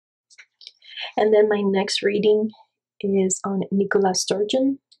And then my next reading is on Nicola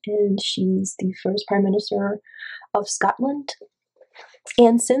Sturgeon, and she's the first Prime Minister of Scotland.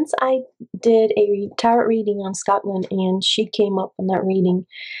 And since I did a tarot reading on Scotland and she came up on that reading,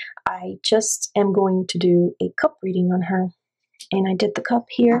 I just am going to do a cup reading on her. And I did the cup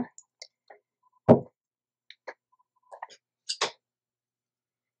here.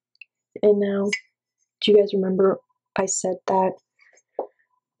 And now, do you guys remember I said that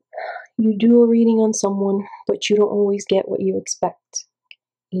you do a reading on someone, but you don't always get what you expect?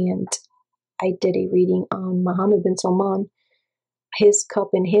 And I did a reading on Mohammed bin Salman, his cup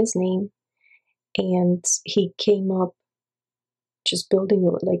in his name, and he came up just building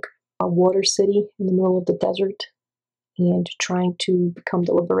a water city in the middle of the desert and trying to become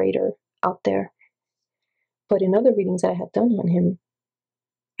the liberator out there. But in other readings that I had done on him,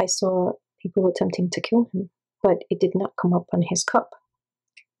 I saw people attempting to kill him, but it did not come up on his cup.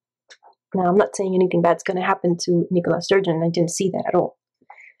 Now, I'm not saying anything bad's going to happen to Nicola Sturgeon. I didn't see that at all.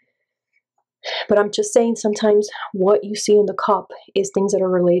 But I'm just saying sometimes what you see on the cup is things that are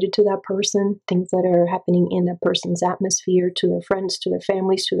related to that person, things that are happening in that person's atmosphere, to their friends, to their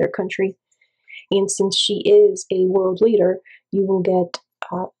families, to their country. And since she is a world leader, you will get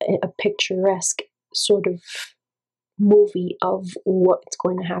a picturesque sort of movie of what's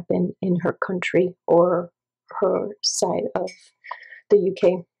going to happen in her country or her side of the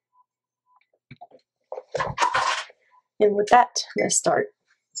UK. And with that, let's start.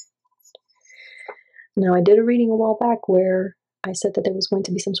 Now, I did a reading a while back where I said that there was going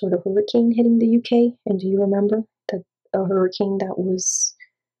to be some sort of hurricane hitting the UK. And do you remember that a hurricane that was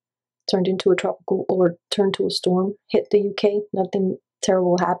turned into a tropical or turned to a storm hit the UK? Nothing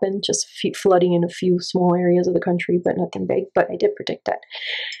terrible happened, just flooding in a few small areas of the country, but nothing big. But I did predict that.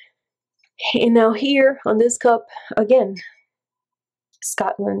 And now here on this cup, again,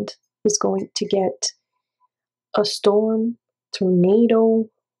 Scotland is going to get a storm, tornado,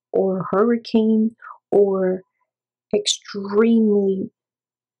 or hurricane, or extremely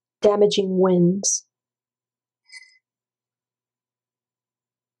damaging winds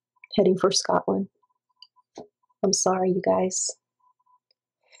heading for Scotland. I'm sorry, you guys.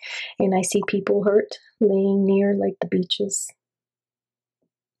 And I see people hurt laying near like the beaches.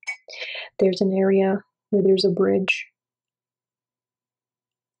 There's an area where there's a bridge,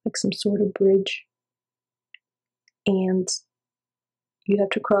 like some sort of bridge, and you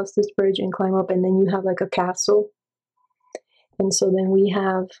have to cross this bridge and climb up, and then you have like a castle. And so then we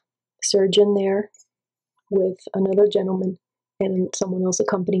have Sturgeon there with another gentleman and someone else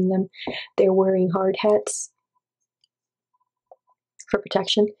accompanying them. They're wearing hard hats for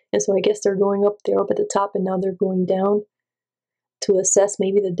protection. And so I guess they're going up, they're up at the top, and now they're going down to assess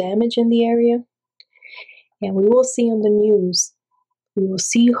maybe the damage in the area. And we will see on the news, we will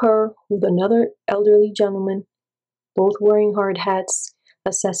see her with another elderly gentleman, both wearing hard hats,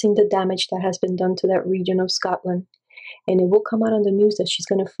 assessing the damage that has been done to that region of Scotland. And it will come out on the news that she's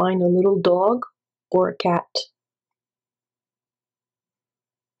going to find a little dog or a cat.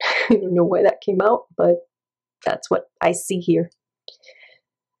 I don't know why that came out, but that's what I see here.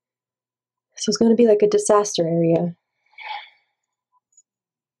 So it's going to be like a disaster area.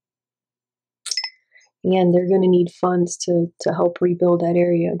 And they're going to need funds to help rebuild that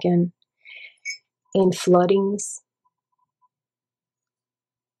area again. And floodings.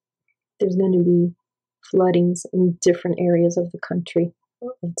 There's going to be floodings in different areas of the country,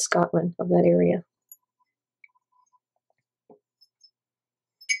 of Scotland, of that area.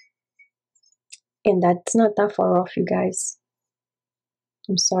 And that's not that far off, you guys.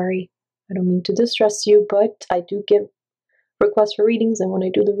 I'm sorry. I don't mean to distress you, but I do give requests for readings, and when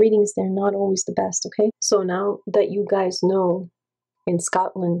I do the readings, they're not always the best, okay? So now that you guys know, in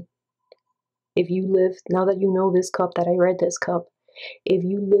Scotland, if you live, now that you know this cup, that I read this cup, if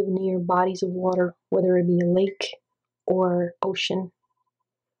you live near bodies of water, whether it be a lake or ocean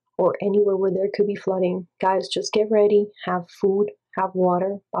or anywhere where there could be flooding, guys, just get ready, have food, have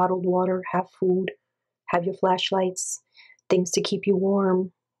water, bottled water, have food, have your flashlights, things to keep you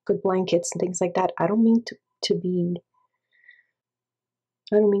warm, good blankets and things like that. I don't mean to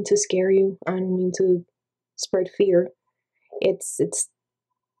scare you. I don't mean to spread fear. It's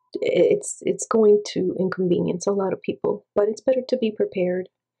going to inconvenience a lot of people, but it's better to be prepared.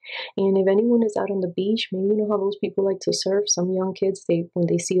 And if anyone is out on the beach, maybe you know how those people like to surf. Some young kids, when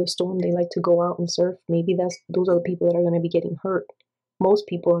they see a storm, they like to go out and surf. Maybe those are the people that are going to be getting hurt. Most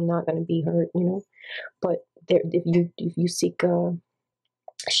people are not going to be hurt, you know. But if you seek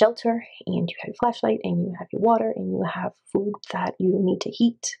shelter and you have your flashlight and you have your water and you have food that you don't need to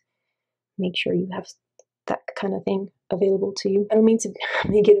heat, make sure you have that kind of thing. available to you. I don't mean to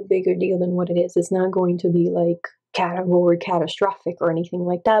make it a bigger deal than what it is. It's not going to be like category catastrophic or anything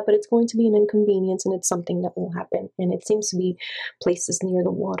like that, but it's going to be an inconvenience, and it's something that will happen. And it seems to be places near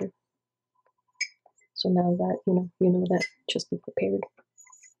the water. So now that you know that, just be prepared.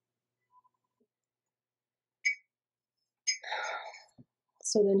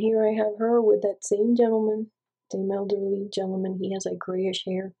 So then here I have her with that same gentleman, same elderly gentleman. He has like grayish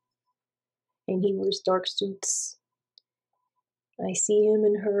hair, and he wears dark suits. I see him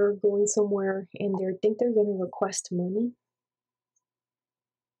and her going somewhere, and they think they're going to request money.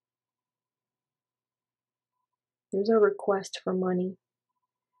 There's a request for money,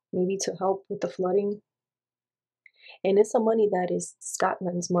 maybe to help with the flooding. And it's some money that is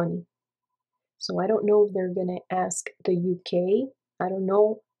Scotland's money. So I don't know if they're going to ask the UK. I don't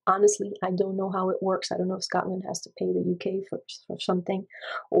know. Honestly, I don't know how it works. I don't know if Scotland has to pay the UK for something,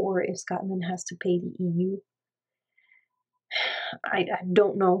 or if Scotland has to pay the EU. I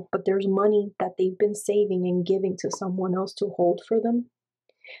don't know, but there's money that they've been saving and giving to someone else to hold for them,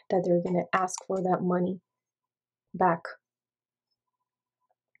 that they're going to ask for that money back.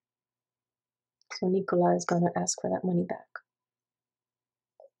 So Nicola is going to ask for that money back.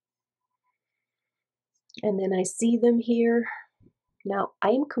 And then I see them here. Now, I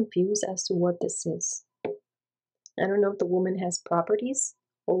am confused as to what this is. I don't know if the woman has properties,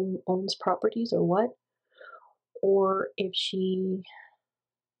 owns properties or what, or if she,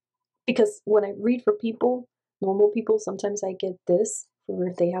 because when I read for people, normal people, sometimes I get this for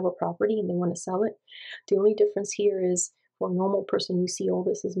if they have a property and they want to sell it. The only difference here is for a normal person, you see all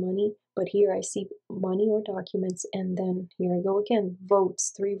this is money, but here I see money or documents, and then here I go again,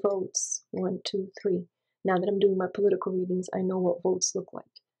 votes, 3 votes, 1, 2, 3. Now that I'm doing my political readings, I know what votes look like.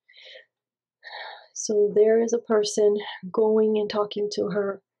 So there is a person going and talking to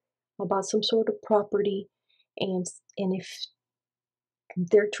her about some sort of property, and if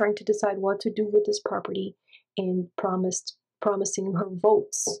they're trying to decide what to do with this property, and promising her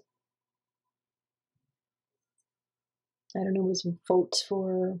votes. I don't know, was votes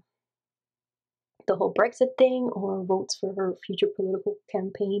for the whole Brexit thing or votes for her future political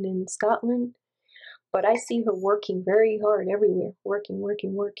campaign in Scotland. But I see her working very hard everywhere, working,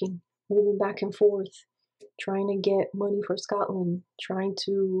 moving back and forth, trying to get money for Scotland, trying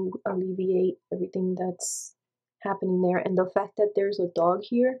to alleviate everything that's happening there. And the fact that there's a dog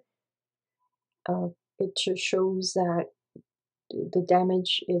here, it just shows that the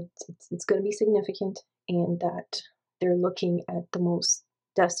damage, it's going to be significant, and that they're looking at the most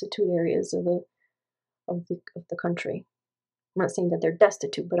destitute areas of the country. I'm not saying that they're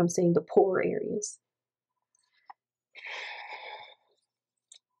destitute, but I'm saying the poor areas.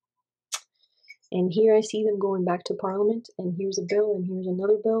 And here I see them going back to Parliament, and here's a bill, and here's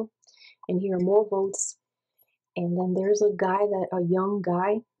another bill, and here are more votes. And then there's a young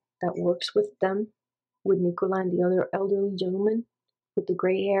guy that works with them, with Nicola and the other elderly gentleman with the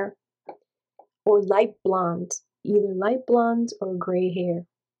gray hair, or light blonde, either light blonde or gray hair.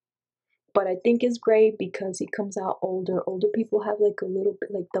 But I think it's gray because he comes out older. Older people have like a little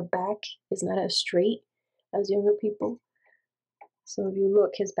bit, like the back is not as straight as younger people. So if you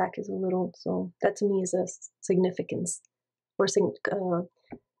look, his back is a little, so that to me is a significance, or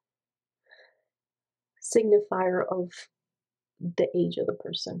signifier of the age of the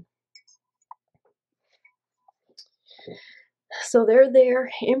person. So they're there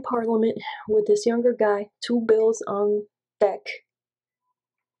in Parliament with this younger guy, 2 bills on deck.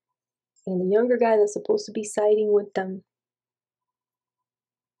 And the younger guy that's supposed to be siding with them,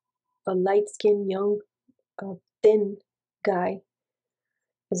 a light-skinned, young, thin guy,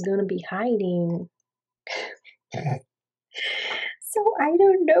 is going to be hiding. So I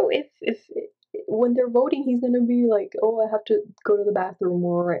don't know if when they're voting, he's going to be like, oh, I have to go to the bathroom,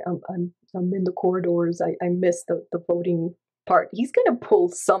 or I'm in the corridors, I missed the voting part. He's going to pull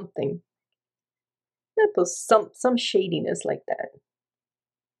something. He's going to pull some shadiness like that.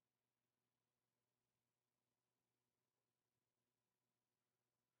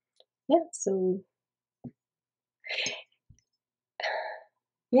 Yeah, so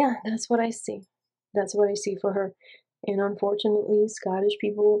yeah, that's what I see. That's what I see for her. And unfortunately, Scottish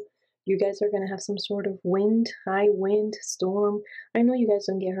people, you guys are going to have some sort of wind, high wind, storm. I know you guys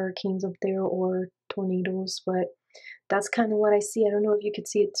don't get hurricanes up there or tornadoes, but that's kind of what I see. I don't know if you could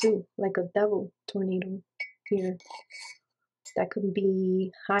see it too, like a devil tornado here. That could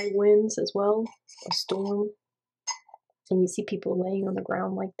be high winds as well, a storm. And you see people laying on the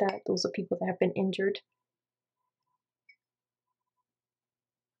ground like that. Those are people that have been injured.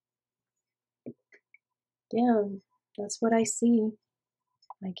 Yeah, that's what I see.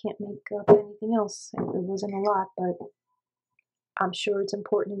 I can't make up anything else. It wasn't a lot, but I'm sure it's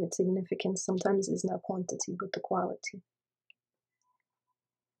important in its significance. Sometimes it's not quantity, but the quality.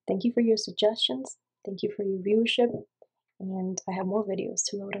 Thank you for your suggestions. Thank you for your viewership. And I have more videos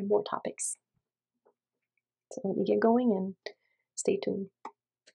to load on more topics. So let me get going and stay tuned.